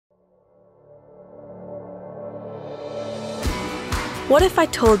What if I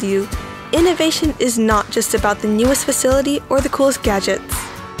told you, innovation is not just about the newest facility or the coolest gadgets?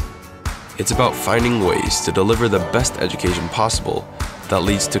 It's about finding ways to deliver the best education possible that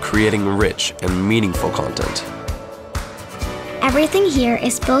leads to creating rich and meaningful content. Everything here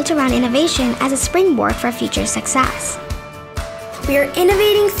is built around innovation as a springboard for future success. We are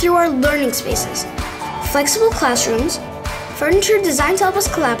innovating through our learning spaces, flexible classrooms, furniture designed to help us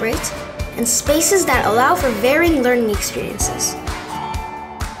collaborate, and spaces that allow for varying learning experiences.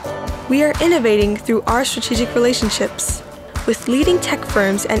 We are innovating through our strategic relationships with leading tech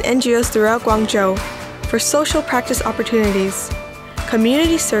firms and NGOs throughout Guangzhou for social practice opportunities,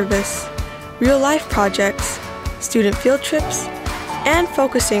 community service, real-life projects, student field trips, and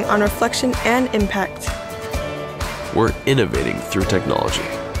focusing on reflection and impact. We're innovating through technology.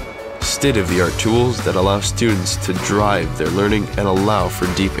 State-of-the-art tools that allow students to drive their learning and allow for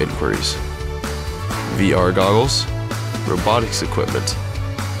deep inquiries. VR goggles, robotics equipment,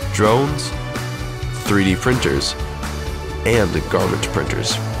 drones, 3D printers, and garment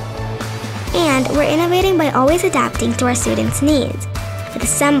printers. And we're innovating by always adapting to our students' needs, with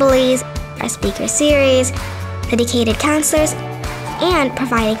assemblies, our speaker series, dedicated counselors, and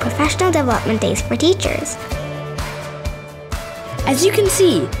providing professional development days for teachers. As you can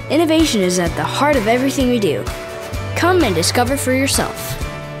see, innovation is at the heart of everything we do. Come and discover for yourself.